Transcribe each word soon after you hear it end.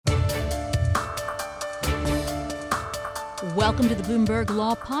Welcome to the Bloomberg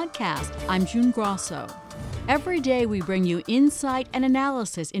Law Podcast. I'm June Grosso. Every day we bring you insight and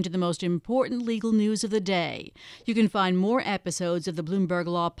analysis into the most important legal news of the day. You can find more episodes of the Bloomberg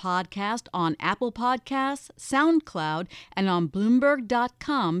Law Podcast on Apple Podcasts, SoundCloud, and on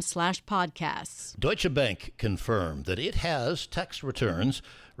Bloomberg.com/podcasts. Deutsche Bank confirmed that it has tax returns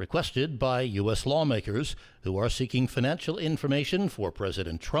requested by U.S. lawmakers who are seeking financial information for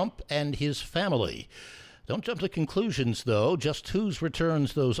President Trump and his family. Don't jump to conclusions, though. Just whose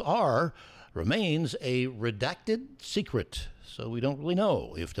returns those are remains a redacted secret. So we don't really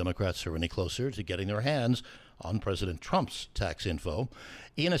know if Democrats are any closer to getting their hands on President Trump's tax info.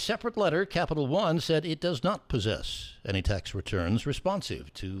 In a separate letter, Capital One said it does not possess any tax returns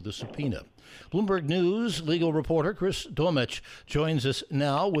responsive to the subpoena. Bloomberg News legal reporter Chris Dolmetsch joins us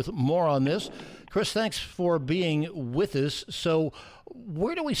now with more on this. Chris, thanks for being with us. So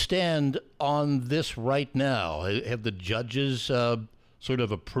where do we stand on this right now? Have the judges sort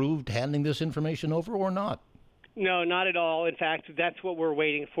of approved handing this information over or not? No, not at all. In fact, that's what we're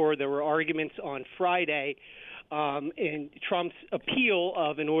waiting for. There were arguments on Friday in Trump's appeal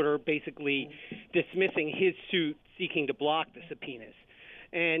of an order basically dismissing his suit seeking to block the subpoenas.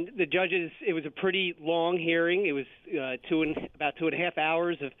 And the judges, it was a pretty long hearing. It was about 2.5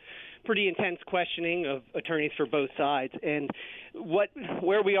 hours of pretty intense questioning of attorneys for both sides. And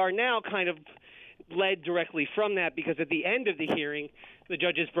where we are now kind of led directly from that, because at the end of the hearing, the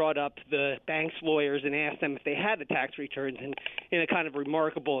judges brought up the bank's lawyers and asked them if they had the tax returns, and in a kind of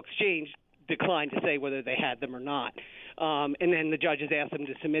remarkable exchange, declined to say whether they had them or not. And then the judges asked them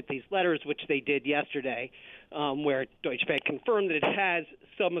to submit these letters, which they did yesterday, where Deutsche Bank confirmed that it has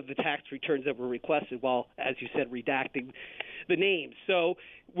some of the tax returns that were requested, while, as you said, redacting the names. So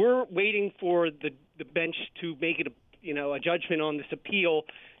we're waiting for the bench to make it a judgment on this appeal.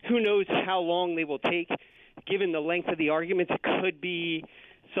 Who knows how long they will take? Given the length of the arguments, it could be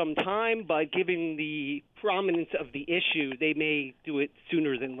some time, but given the prominence of the issue, they may do it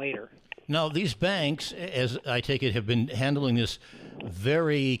sooner than later. Now, these banks, as I take it, have been handling this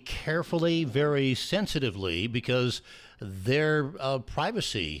very carefully, very sensitively, because their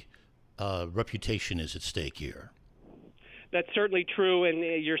privacy reputation is at stake here. That's certainly true, and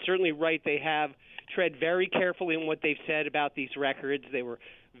you're certainly right. They have tread very carefully in what they've said about these records. They were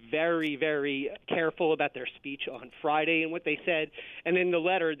very, very careful about their speech on Friday and what they said. And in the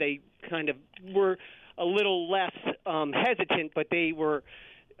letter, they kind of were a little less hesitant, but they were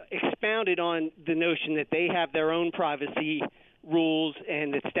expounded on the notion that they have their own privacy rules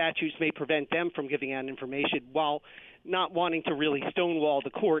and that statutes may prevent them from giving out information, while not wanting to really stonewall the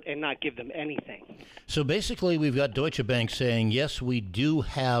court and not give them anything. So basically, we've got Deutsche Bank saying, yes, we do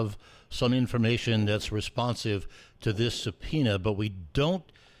have some information that's responsive to this subpoena, but we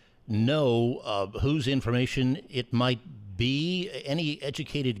don't know whose information it might be. Any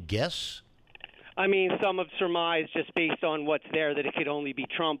educated guess? I mean, some have surmised just based on what's there that it could only be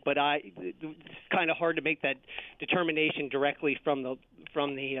Trump, but it's kind of hard to make that determination directly from the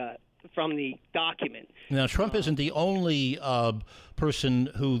document. Now, Trump isn't the only person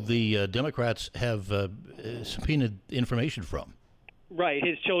who the Democrats have subpoenaed information from. Right.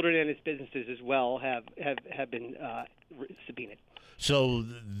 His children and his businesses as well have been subpoenaed. So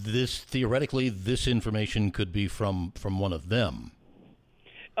theoretically, this information could be from one of them.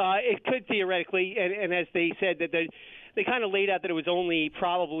 It could theoretically, and as they said, that they kind of laid out that it was only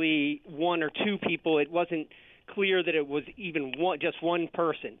probably one or two people. It wasn't clear that it was even just one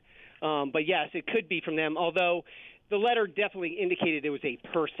person. But yes, it could be from them, although the letter definitely indicated it was a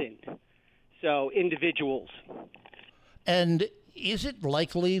person, so individuals. And is it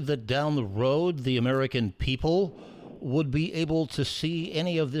likely that down the road the American people would be able to see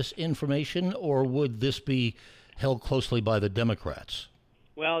any of this information, or would this be held closely by the Democrats?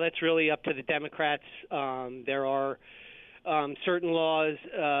 Well, that's really up to the Democrats. There are certain laws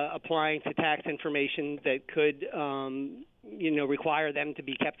applying to tax information that could, require them to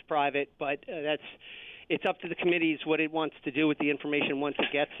be kept private. But it's up to the committees what it wants to do with the information once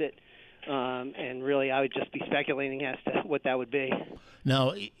it gets it. And really, I would just be speculating as to what that would be.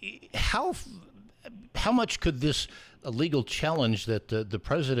 Now, how much could this legal challenge that the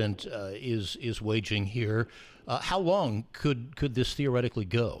president is waging here? How long could this theoretically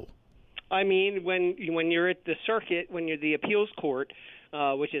go? I mean, when you're at the circuit, when you're the appeals court,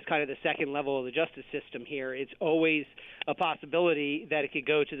 which is kind of the second level of the justice system here, it's always a possibility that it could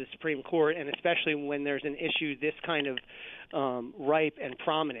go to the Supreme Court, and especially when there's an issue this kind of ripe and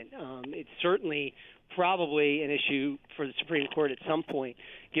prominent. It's certainly probably an issue for the Supreme Court at some point,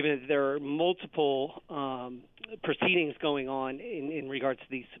 given that there are multiple proceedings going on in regards to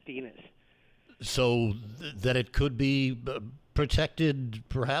these subpoenas. So that it could be protected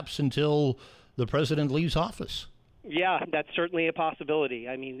perhaps until the president leaves office. Yeah, that's certainly a possibility.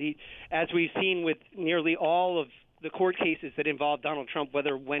 I mean, as we've seen with nearly all of the court cases that involve Donald Trump,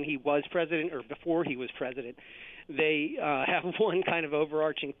 whether when he was president or before he was president, they have one kind of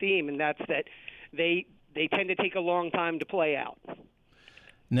overarching theme, and that's that they tend to take a long time to play out.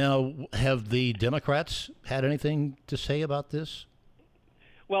 Now, have the Democrats had anything to say about this?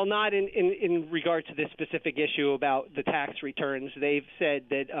 Well, not in regard to this specific issue about the tax returns. They've said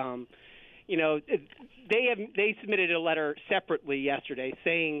that they submitted a letter separately yesterday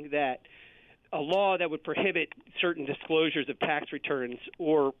saying that a law that would prohibit certain disclosures of tax returns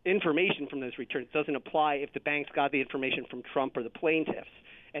or information from those returns doesn't apply if the banks got the information from Trump or the plaintiffs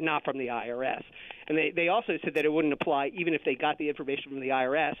and not from the IRS. And they also said that it wouldn't apply even if they got the information from the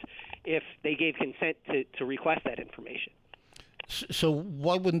IRS if they gave consent to request that information. So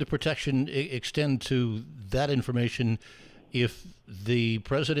why wouldn't the protection extend to that information? If the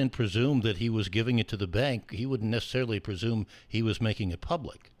president presumed that he was giving it to the bank, he wouldn't necessarily presume he was making it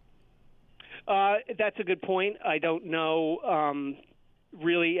public. That's a good point. I don't know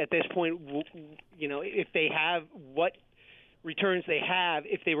really at this point, if they have what returns they have,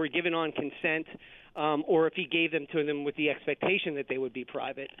 if they were given on consent, or if he gave them to them with the expectation that they would be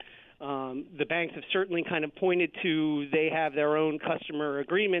private. The banks have certainly kind of pointed to they have their own customer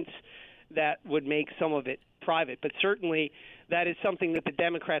agreements that would make some of it private. But certainly that is something that the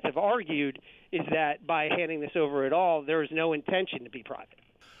Democrats have argued, is that by handing this over at all, there is no intention to be private.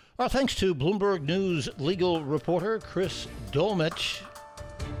 Our thanks to Bloomberg News legal reporter Chris Dolmetsch.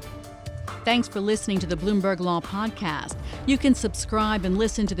 Thanks for listening to the Bloomberg Law Podcast. You can subscribe and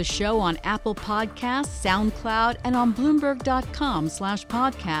listen to the show on Apple Podcasts, SoundCloud, and on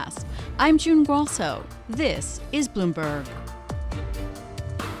Bloomberg.com/podcast. I'm June Grosso. This is Bloomberg.